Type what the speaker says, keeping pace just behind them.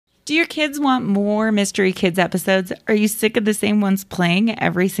Do your kids want more Mystery Kids episodes? Are you sick of the same ones playing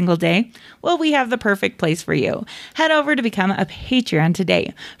every single day? Well, we have the perfect place for you. Head over to become a Patreon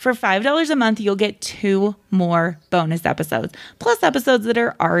today. For $5 a month, you'll get 2 more bonus episodes, plus episodes that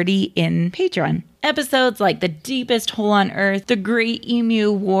are already in Patreon. Episodes like The Deepest Hole on Earth, The Great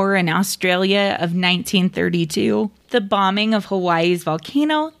Emu War in Australia of 1932, the bombing of Hawaii's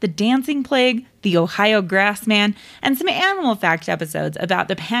volcano, the dancing plague, the Ohio grassman, and some animal fact episodes about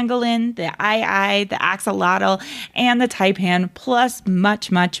the pangolin, the ai, the axolotl, and the taipan, plus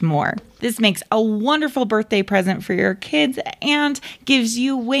much, much more. This makes a wonderful birthday present for your kids and gives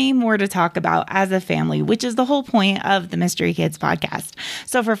you way more to talk about as a family, which is the whole point of the Mystery Kids podcast.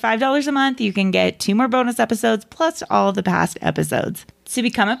 So for $5 a month, you can get 2 more bonus episodes plus all of the past episodes. To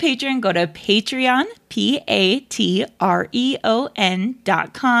become a patron, go to Patreon,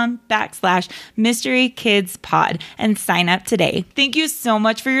 patreon.com/Mystery Kids Pod and sign up today. Thank you so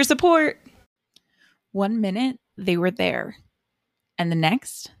much for your support. 1 minute, they were there, and the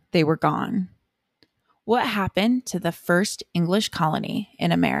next, they were gone. What happened to the first English colony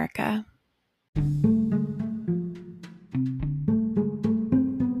in America?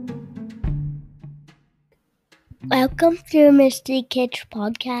 Welcome to the Mystery Kids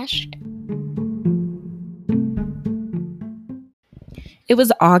podcast. It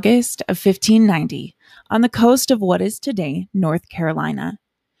was August of 1590 on the coast of what is today North Carolina.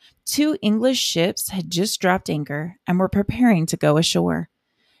 2 English ships had just dropped anchor and were preparing to go ashore.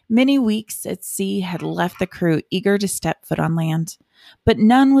 Many weeks at sea had left the crew eager to step foot on land, but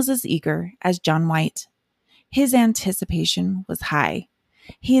none was as eager as John White. His anticipation was high.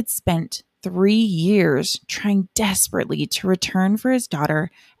 He had spent 3 years trying desperately to return for his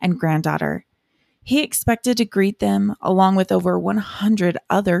daughter and granddaughter. He expected to greet them along with over 100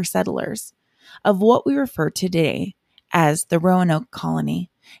 other settlers of what we refer to today as the Roanoke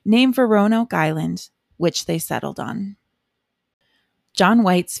colony, named for Roanoke Island, which they settled on. John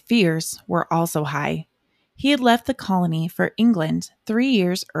White's fears were also high. He had left the colony for England 3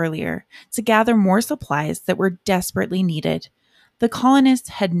 years earlier to gather more supplies that were desperately needed. The colonists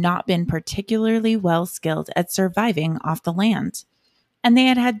had not been particularly well skilled at surviving off the land, and they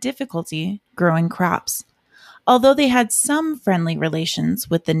had had difficulty growing crops. Although they had some friendly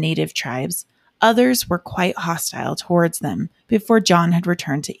relations with the native tribes, others were quite hostile towards them before John had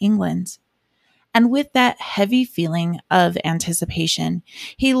returned to England. And with that heavy feeling of anticipation,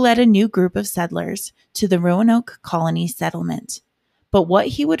 he led a new group of settlers to the Roanoke colony settlement. But what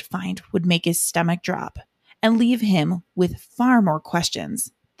he would find would make his stomach drop and leave him with far more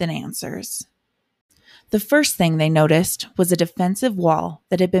questions than answers. The first thing they noticed was a defensive wall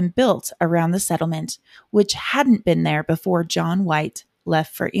that had been built around the settlement, which hadn't been there before John White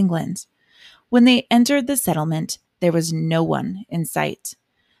left for England. When they entered the settlement, there was no one in sight.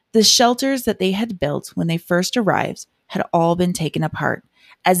 The shelters that they had built when they first arrived had all been taken apart,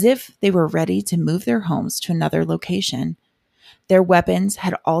 as if they were ready to move their homes to another location. Their weapons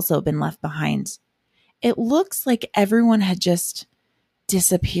had also been left behind. It looks like everyone had just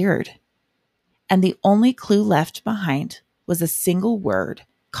disappeared. And the only clue left behind was a single word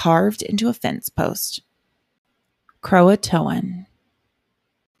carved into a fence post: Croatoan.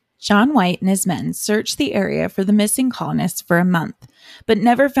 John White and his men searched the area for the missing colonists for a month, but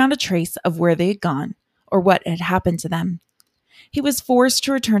never found a trace of where they had gone or what had happened to them. He was forced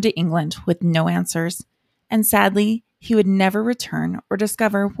to return to England with no answers, and sadly, he would never return or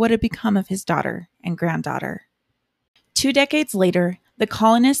discover what had become of his daughter and granddaughter. 2 decades later, the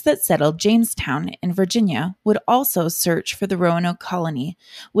colonists that settled Jamestown in Virginia would also search for the Roanoke colony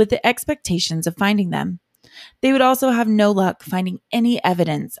with the expectations of finding them. They would also have no luck finding any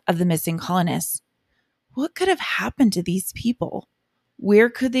evidence of the missing colonists. What could have happened to these people? Where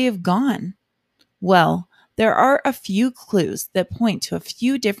could they have gone? Well, there are a few clues that point to a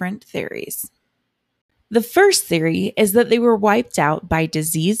few different theories. The first theory is that they were wiped out by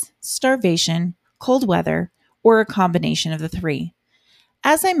disease, starvation, cold weather, or a combination of the 3.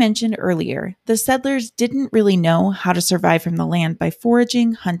 As I mentioned earlier, the settlers didn't really know how to survive from the land by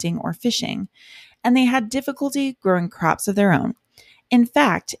foraging, hunting, or fishing, and they had difficulty growing crops of their own. In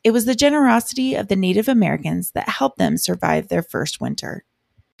fact, it was the generosity of the Native Americans that helped them survive their first winter.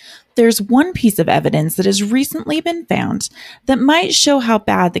 There's one piece of evidence that has recently been found that might show how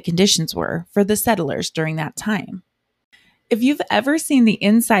bad the conditions were for the settlers during that time. If you've ever seen the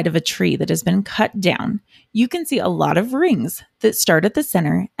inside of a tree that has been cut down, you can see a lot of rings that start at the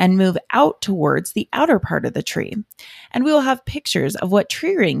center and move out towards the outer part of the tree. And we will have pictures of what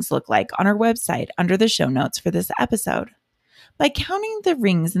tree rings look like on our website under the show notes for this episode. By counting the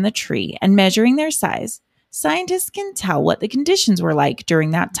rings in the tree and measuring their size, scientists can tell what the conditions were like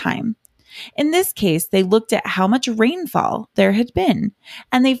during that time. In this case, they looked at how much rainfall there had been,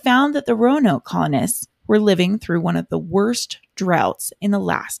 and they found that the Roanoke colonists were living through one of the worst droughts in the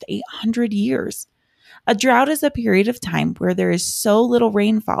last 800 years. A drought is a period of time where there is so little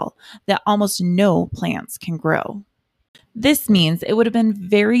rainfall that almost no plants can grow. This means it would have been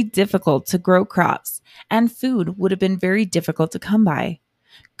very difficult to grow crops, and food would have been very difficult to come by.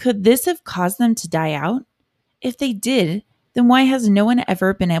 Could this have caused them to die out? If they did, then why has no one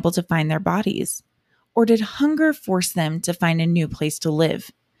ever been able to find their bodies? Or did hunger force them to find a new place to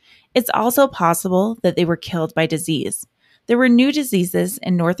live? It's also possible that they were killed by disease. There were new diseases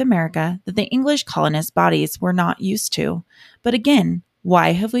in North America that the English colonists' bodies were not used to. But again,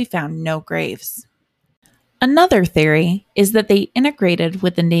 why have we found no graves? Another theory is that they integrated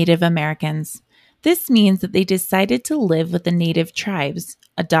with the Native Americans. This means that they decided to live with the native tribes,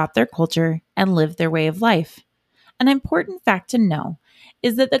 adopt their culture, and live their way of life. An important fact to know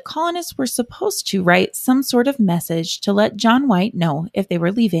is that the colonists were supposed to write some sort of message to let John White know if they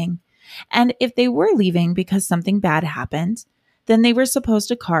were leaving. And if they were leaving because something bad happened, then they were supposed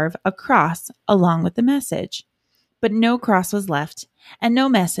to carve a cross along with the message. But no cross was left, and no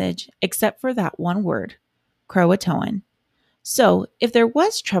message except for that one word, Croatoan. So, if there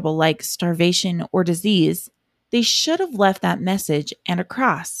was trouble like starvation or disease, they should have left that message and a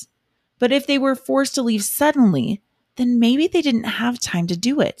cross. But if they were forced to leave suddenly, then maybe they didn't have time to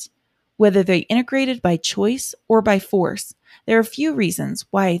do it. Whether they integrated by choice or by force, there are a few reasons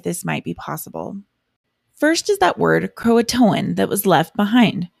why this might be possible. First is that word Croatoan that was left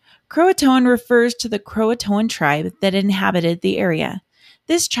behind. Croatoan refers to the Croatoan tribe that inhabited the area.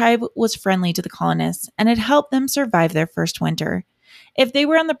 This tribe was friendly to the colonists and had helped them survive their first winter. If they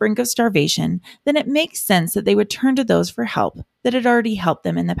were on the brink of starvation, then it makes sense that they would turn to those for help that had already helped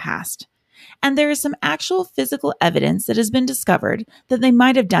them in the past. And there is some actual physical evidence that has been discovered that they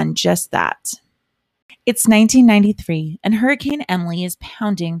might have done just that. It's 1993, and Hurricane Emily is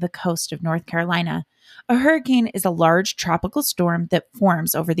pounding the coast of North Carolina. A hurricane is a large tropical storm that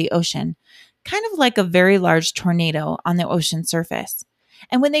forms over the ocean, kind of like a very large tornado on the ocean surface.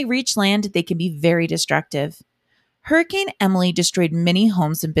 And when they reach land, they can be very destructive. Hurricane Emily destroyed many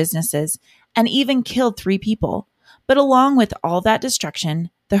homes and businesses, and even killed 3 people. But along with all that destruction,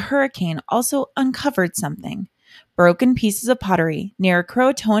 the hurricane also uncovered something: broken pieces of pottery near a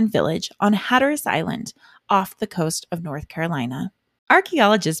Croatoan village on Hatteras Island off the coast of North Carolina.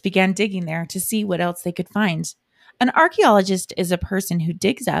 Archaeologists began digging there to see what else they could find. An archaeologist is a person who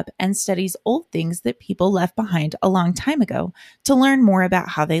digs up and studies old things that people left behind a long time ago to learn more about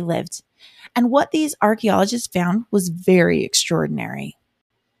how they lived. And what these archaeologists found was very extraordinary.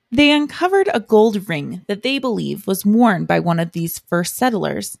 They uncovered a gold ring that they believe was worn by one of these first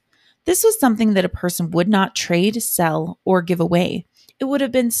settlers. This was something that a person would not trade, sell, or give away. It would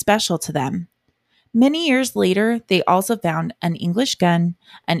have been special to them. Many years later, they also found an English gun,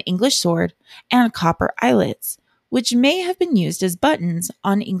 an English sword, and copper eyelets, which may have been used as buttons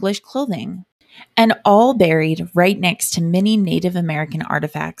on English clothing, and all buried right next to many Native American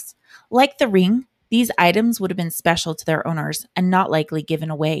artifacts. Like the ring, these items would have been special to their owners and not likely given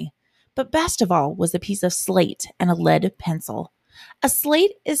away. But best of all was a piece of slate and a lead pencil. A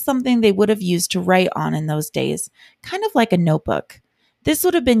slate is something they would have used to write on in those days, kind of like a notebook. This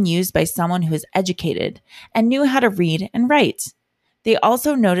would have been used by someone who was educated and knew how to read and write. They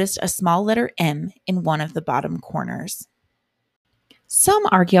also noticed a small letter M in one of the bottom corners. Some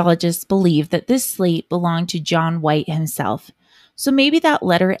archaeologists believe that this slate belonged to John White himself, so maybe that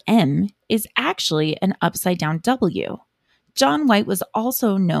letter M is actually an upside-down W. John White was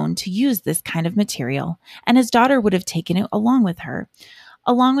also known to use this kind of material, and his daughter would have taken it along with her,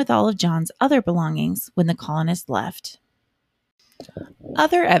 along with all of John's other belongings when the colonists left.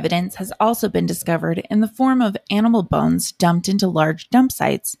 Other evidence has also been discovered in the form of animal bones dumped into large dump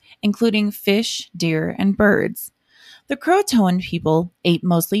sites, including fish, deer, and birds. The Croatoan people ate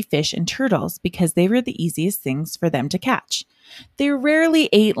mostly fish and turtles because they were the easiest things for them to catch. They rarely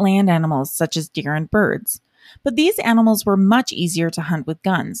ate land animals such as deer and birds, but these animals were much easier to hunt with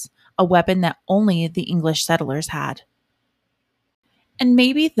guns, a weapon that only the English settlers had. And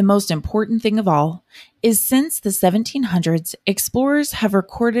maybe the most important thing of all is since the 1700s, explorers have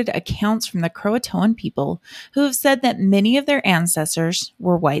recorded accounts from the Croatoan people who have said that many of their ancestors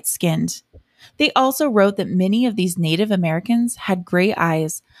were white-skinned. They also wrote that many of these Native Americans had gray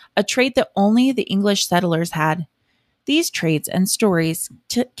eyes, a trait that only the English settlers had. These traits and stories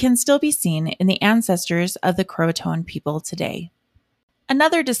can still be seen in the ancestors of the Croatoan people today.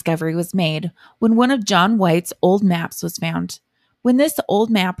 Another discovery was made when one of John White's old maps was found. When this old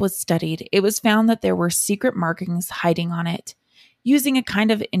map was studied, it was found that there were secret markings hiding on it, using a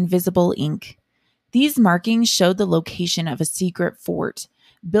kind of invisible ink. These markings showed the location of a secret fort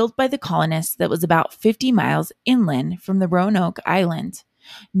built by the colonists that was about 50 miles inland from the Roanoke Island,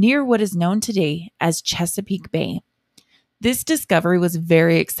 near what is known today as Chesapeake Bay. This discovery was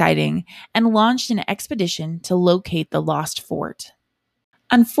very exciting and launched an expedition to locate the lost fort.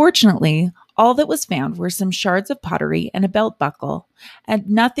 Unfortunately, all that was found were some shards of pottery and a belt buckle, and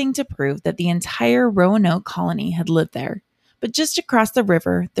nothing to prove that the entire Roanoke colony had lived there. But just across the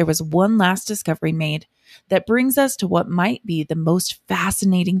river, there was one last discovery made that brings us to what might be the most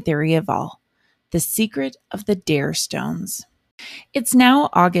fascinating theory of all: the secret of the Dare Stones. It's now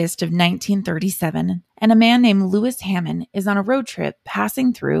August of 1937, and a man named Lewis Hammond is on a road trip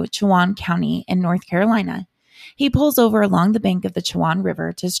passing through Chowan County in North Carolina. He pulls over along the bank of the Chowan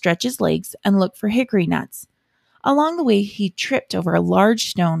River to stretch his legs and look for hickory nuts. Along the way, he tripped over a large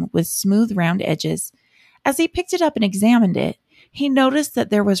stone with smooth, round edges. As he picked it up and examined it, he noticed that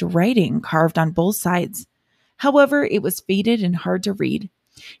there was writing carved on both sides. However, it was faded and hard to read.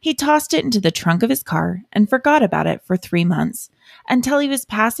 He tossed it into the trunk of his car and forgot about it for 3 months, until he was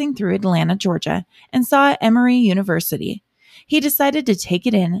passing through Atlanta, Georgia, and saw Emory University. He decided to take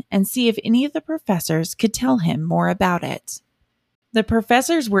it in and see if any of the professors could tell him more about it. The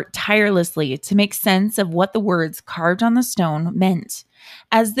professors worked tirelessly to make sense of what the words carved on the stone meant,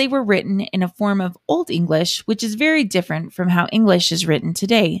 as they were written in a form of Old English, which is very different from how English is written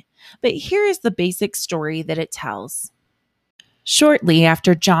today. But here is the basic story that it tells. Shortly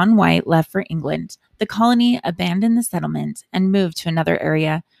after John White left for England, the colony abandoned the settlement and moved to another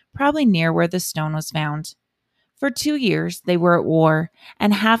area, probably near where the stone was found. For 2 years, they were at war,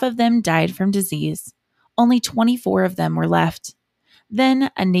 and half of them died from disease. Only 24 of them were left.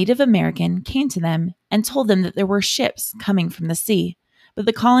 Then a Native American came to them and told them that there were ships coming from the sea, but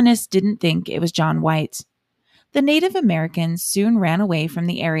the colonists didn't think it was John White. The Native Americans soon ran away from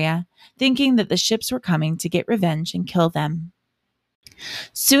the area, thinking that the ships were coming to get revenge and kill them.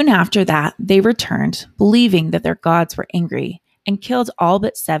 Soon after that, they returned, believing that their gods were angry, and killed all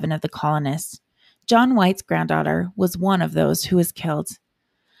but 7 of the colonists. John White's granddaughter was one of those who was killed.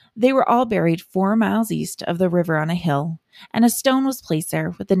 They were all buried 4 miles east of the river on a hill, and a stone was placed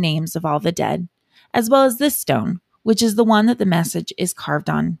there with the names of all the dead, as well as this stone, which is the one that the message is carved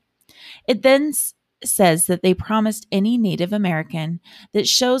on. It then says that they promised any Native American that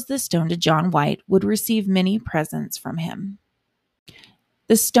shows the stone to John White would receive many presents from him.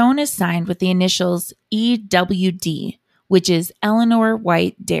 The stone is signed with the initials EWD, which is Eleanor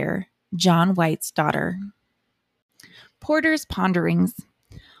White Dare, John White's daughter. Porter's Ponderings.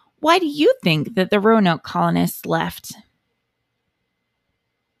 Why do you think that the Roanoke colonists left?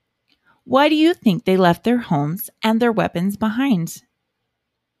 Why do you think they left their homes and their weapons behind?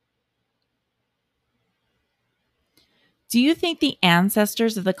 Do you think the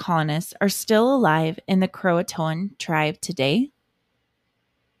ancestors of the colonists are still alive in the Croatoan tribe today?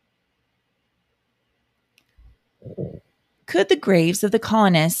 Could the graves of the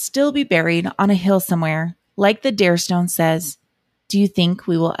colonists still be buried on a hill somewhere, like the Dare Stone says? Do you think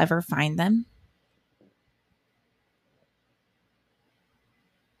we will ever find them?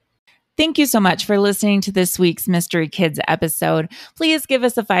 Thank you so much for listening to this week's Mystery Kids episode. Please give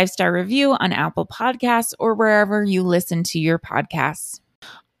us a 5-star review on Apple Podcasts or wherever you listen to your podcasts.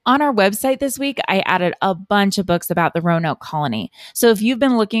 On our website this week, I added a bunch of books about the Roanoke colony. So if you've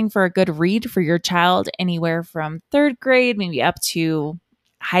been looking for a good read for your child anywhere from 3rd grade, maybe up to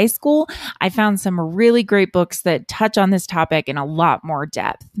high school, I found some really great books that touch on this topic in a lot more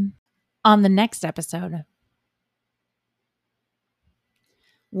depth. On the next episode,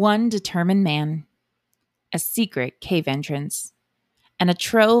 one determined man, a secret cave entrance, and a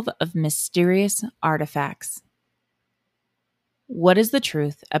trove of mysterious artifacts. What is the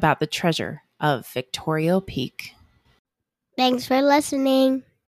truth about the treasure of Victoria Peak? Thanks for listening.